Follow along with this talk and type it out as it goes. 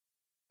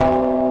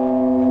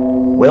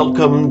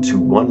Welcome to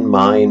One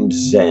Mind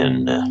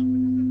Zen.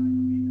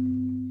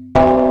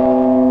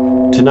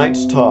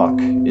 Tonight's talk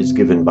is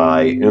given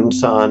by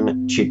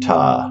Unsan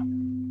Chitta.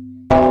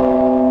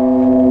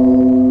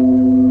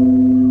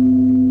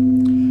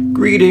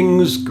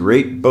 Greetings,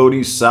 great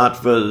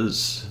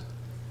bodhisattvas.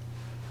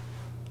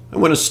 I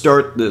want to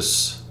start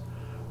this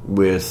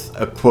with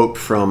a quote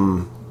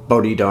from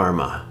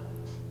Bodhidharma,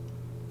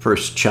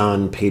 First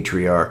Chan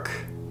Patriarch.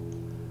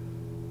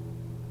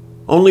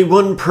 Only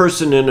one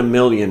person in a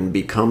million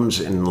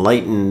becomes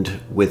enlightened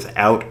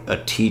without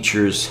a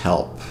teacher's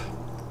help.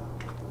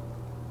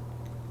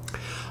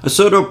 A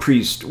Soto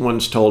priest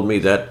once told me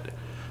that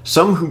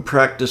some who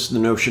practice the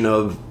notion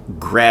of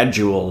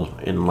gradual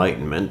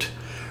enlightenment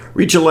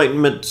reach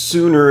enlightenment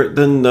sooner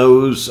than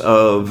those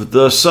of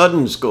the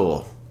sudden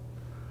school.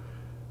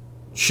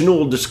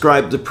 Chinul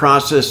described the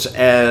process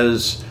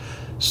as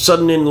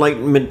sudden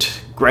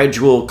enlightenment,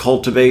 gradual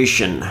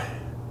cultivation.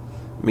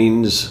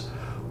 Means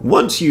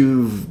once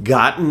you've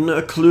gotten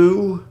a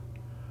clue,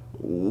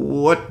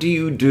 what do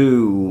you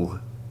do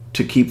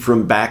to keep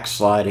from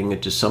backsliding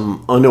into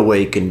some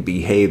unawakened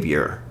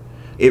behavior?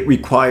 It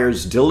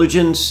requires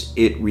diligence.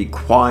 It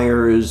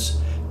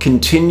requires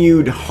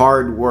continued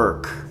hard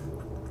work.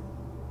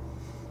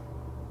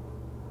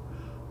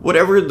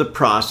 Whatever the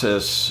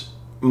process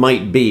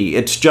might be,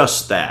 it's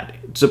just that.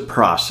 It's a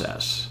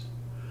process.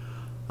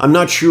 I'm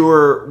not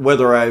sure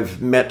whether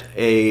I've met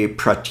a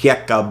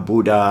Pratyeka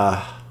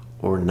Buddha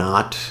or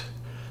not,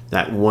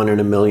 that one in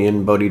a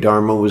million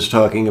Bodhidharma was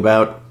talking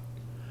about,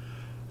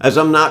 as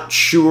I'm not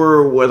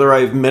sure whether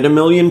I've met a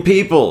million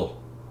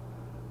people.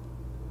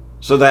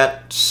 So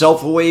that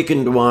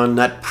self-awakened one,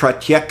 that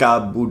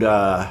Pratyeka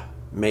Buddha,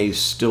 may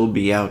still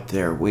be out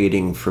there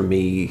waiting for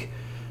me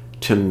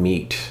to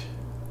meet.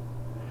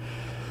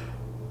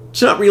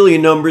 It's not really a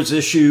numbers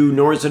issue,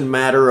 nor is it a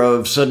matter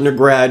of sudden or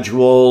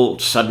gradual,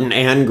 sudden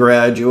and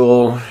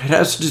gradual. It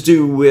has to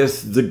do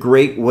with the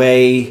great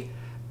way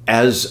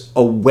as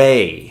a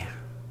way.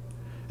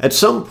 At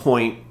some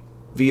point,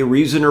 via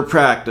reason or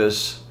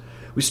practice,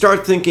 we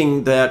start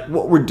thinking that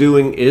what we're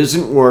doing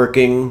isn't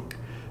working,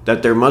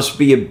 that there must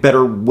be a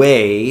better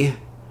way,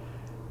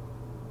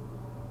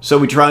 so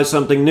we try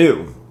something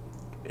new.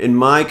 In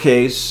my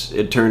case,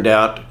 it turned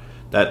out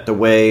that the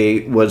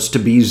way was to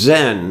be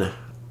Zen,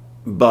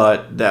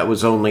 but that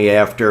was only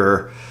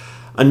after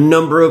a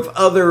number of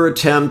other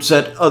attempts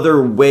at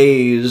other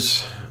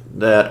ways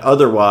that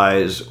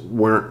otherwise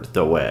weren't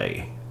the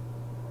way.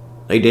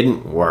 They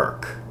didn't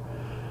work.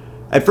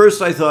 At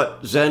first I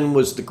thought Zen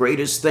was the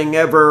greatest thing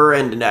ever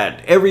and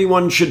that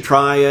everyone should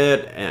try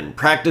it and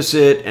practice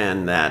it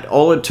and that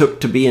all it took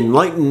to be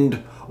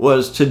enlightened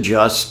was to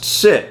just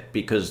sit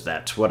because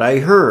that's what I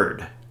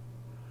heard.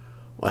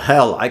 Well,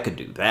 hell, I could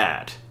do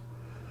that.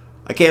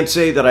 I can't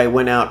say that I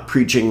went out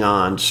preaching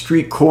on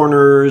street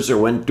corners or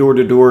went door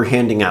to door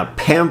handing out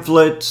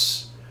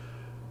pamphlets.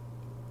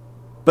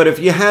 But if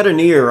you had an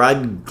ear,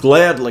 I'd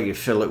gladly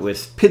fill it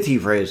with pithy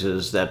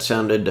phrases that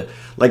sounded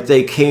like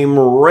they came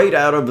right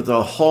out of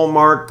the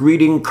Hallmark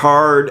greeting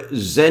card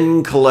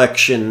Zen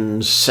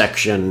collection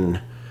section.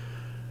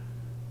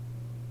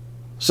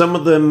 Some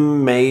of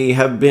them may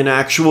have been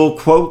actual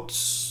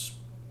quotes,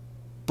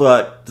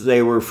 but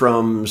they were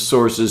from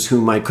sources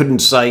whom I couldn't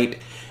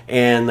cite,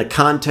 and the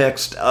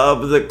context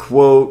of the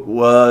quote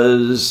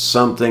was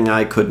something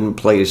I couldn't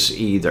place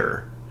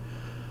either.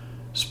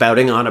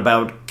 Spouting on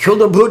about "kill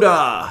the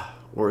Buddha"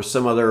 or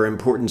some other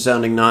important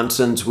sounding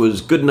nonsense was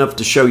good enough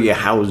to show you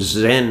how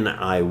Zen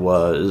I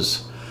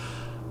was.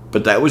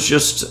 But that was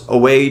just a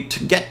way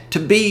to get to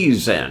be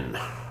Zen,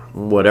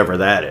 whatever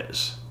that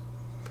is.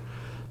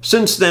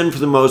 Since then, for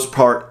the most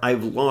part,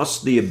 I've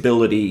lost the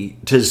ability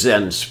to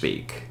Zen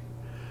speak.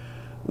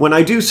 When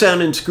I do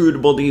sound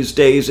inscrutable these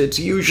days, it's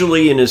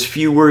usually in as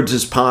few words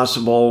as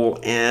possible,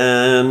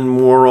 and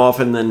more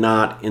often than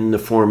not in the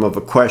form of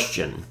a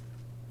question.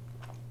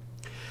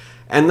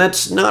 And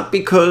that's not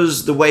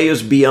because the way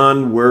is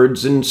beyond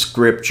words and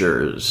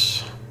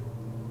scriptures,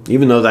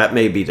 even though that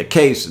may be the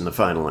case in the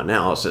final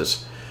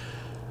analysis.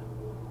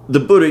 The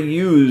Buddha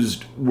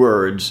used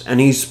words, and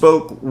he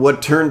spoke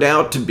what turned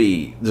out to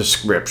be the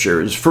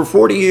scriptures for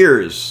 40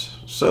 years.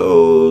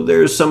 So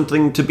there's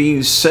something to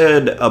be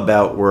said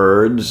about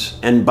words,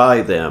 and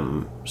by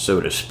them,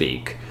 so to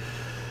speak.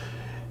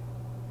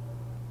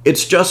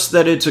 It's just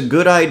that it's a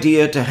good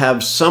idea to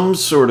have some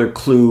sort of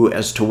clue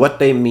as to what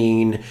they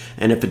mean,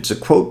 and if it's a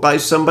quote by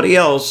somebody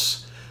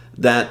else,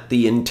 that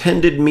the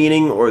intended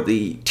meaning or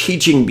the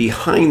teaching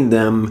behind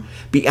them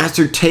be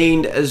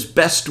ascertained as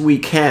best we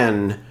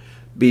can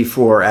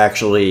before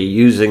actually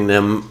using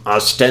them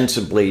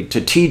ostensibly to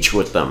teach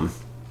with them.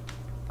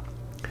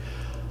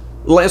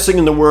 The last thing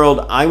in the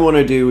world I want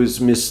to do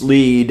is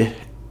mislead,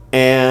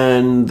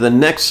 and the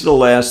next to the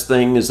last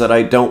thing is that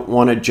I don't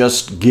want to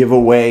just give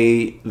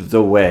away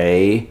the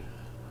way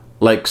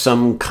like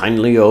some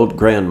kindly old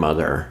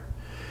grandmother.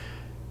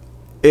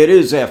 It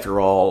is,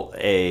 after all,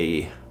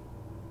 a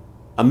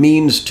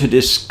means to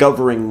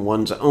discovering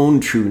one's own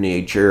true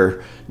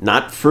nature,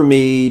 not for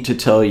me to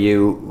tell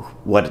you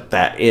what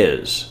that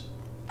is.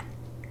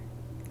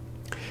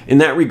 In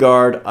that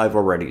regard, I've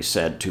already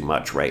said too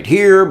much right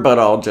here, but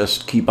I'll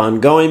just keep on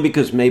going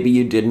because maybe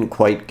you didn't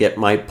quite get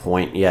my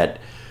point yet.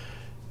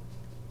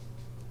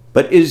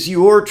 But is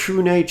your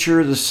true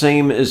nature the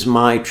same as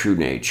my true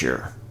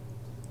nature?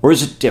 Or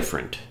is it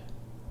different?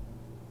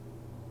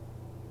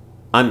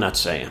 I'm not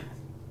saying.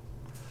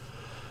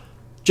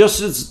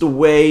 Just as the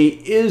way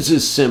is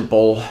as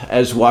simple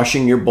as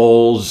washing your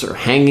bowls or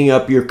hanging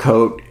up your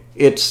coat,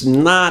 it's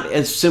not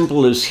as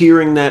simple as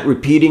hearing that,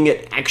 repeating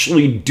it,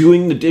 actually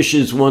doing the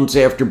dishes once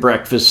after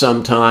breakfast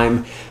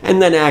sometime,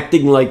 and then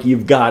acting like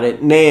you've got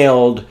it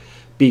nailed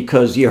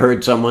because you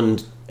heard someone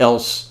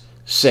else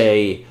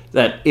say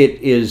that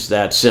it is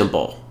that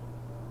simple.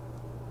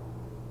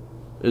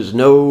 There's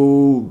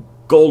no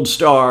gold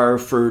star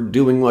for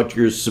doing what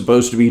you're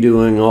supposed to be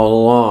doing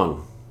all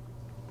along.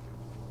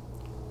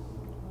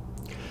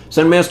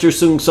 Zen Master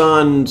Seung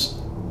San's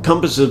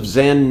Compass of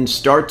Zen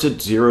starts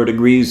at 0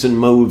 degrees and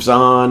moves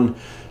on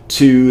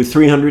to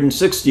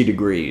 360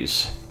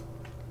 degrees.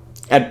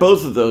 At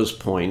both of those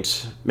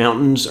points,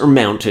 mountains are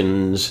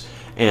mountains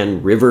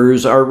and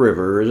rivers are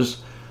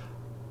rivers.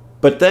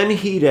 But then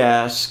he'd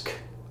ask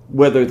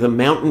whether the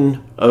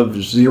mountain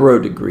of 0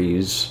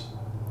 degrees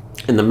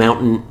and the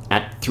mountain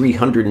at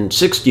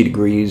 360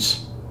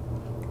 degrees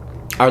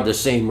are the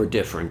same or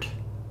different.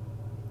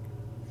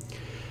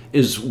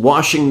 Is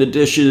washing the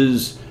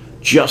dishes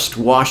just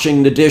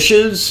washing the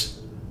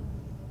dishes?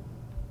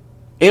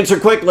 Answer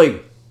quickly.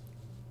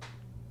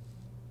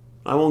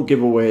 I won't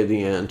give away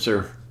the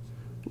answer.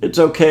 It's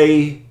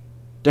okay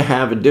to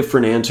have a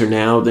different answer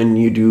now than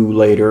you do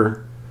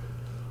later,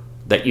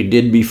 that you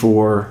did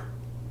before.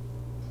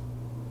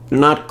 They're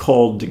not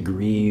called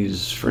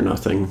degrees for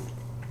nothing.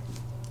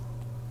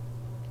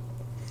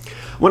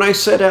 When I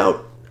set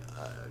out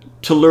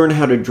to learn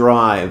how to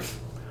drive,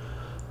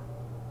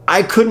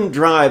 I couldn't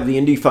drive the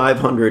Indy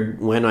 500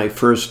 when I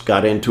first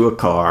got into a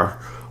car,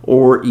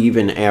 or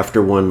even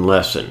after one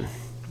lesson.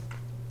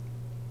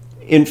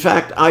 In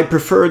fact, I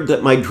preferred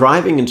that my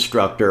driving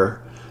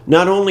instructor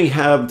not only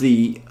have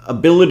the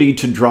ability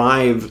to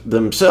drive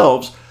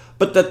themselves,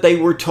 but that they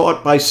were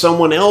taught by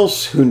someone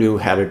else who knew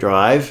how to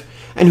drive,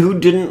 and who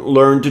didn't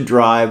learn to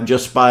drive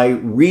just by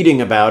reading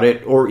about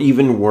it, or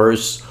even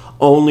worse,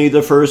 only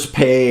the first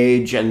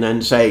page and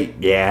then say,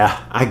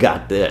 yeah, I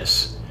got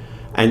this,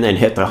 and then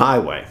hit the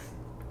highway.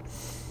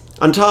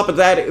 On top of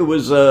that, it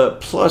was a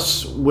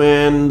plus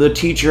when the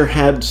teacher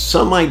had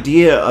some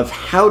idea of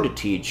how to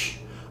teach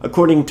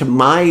according to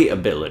my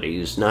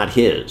abilities, not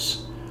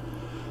his.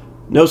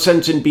 No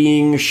sense in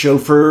being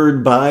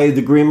chauffeured by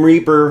the Grim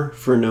Reaper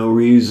for no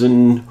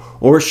reason,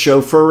 or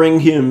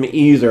chauffeuring him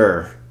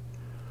either.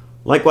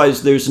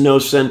 Likewise, there's no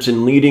sense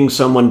in leading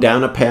someone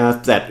down a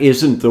path that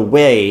isn't the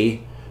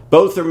way.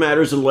 Both are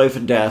matters of life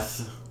and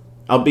death,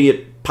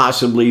 albeit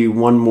possibly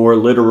one more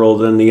literal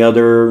than the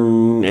other,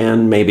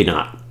 and maybe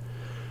not.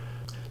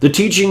 The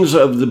teachings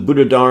of the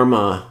Buddha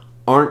Dharma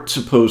aren't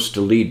supposed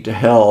to lead to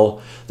hell.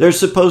 They're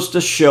supposed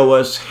to show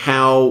us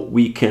how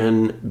we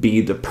can be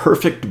the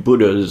perfect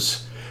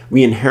Buddhas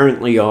we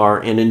inherently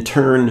are, and in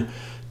turn,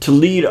 to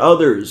lead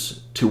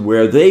others to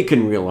where they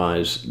can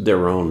realize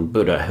their own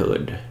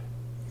Buddhahood.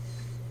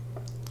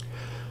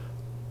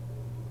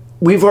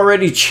 We've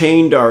already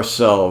chained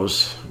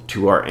ourselves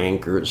to our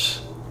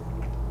anchors.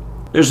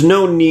 There's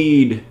no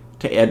need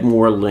to add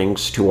more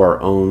links to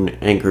our own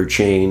anchor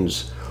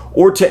chains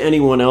or to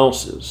anyone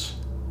else's.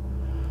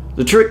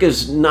 The trick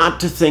is not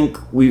to think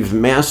we've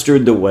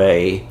mastered the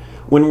way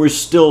when we're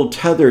still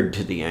tethered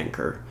to the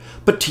anchor,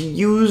 but to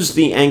use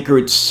the anchor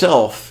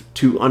itself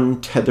to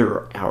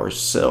untether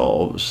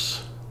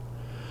ourselves.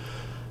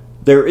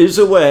 There is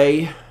a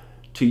way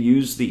to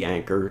use the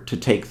anchor to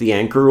take the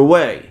anchor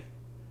away,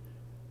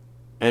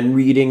 and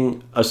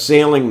reading a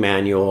sailing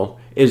manual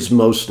is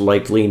most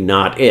likely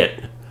not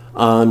it,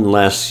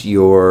 unless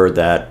you're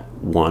that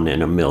one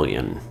in a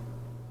million.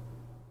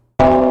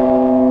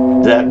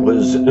 That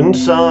was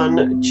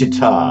Unsan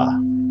Chitta.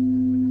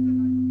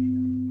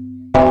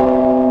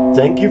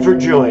 Thank you for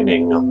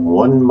joining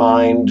One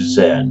Mind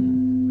Zen.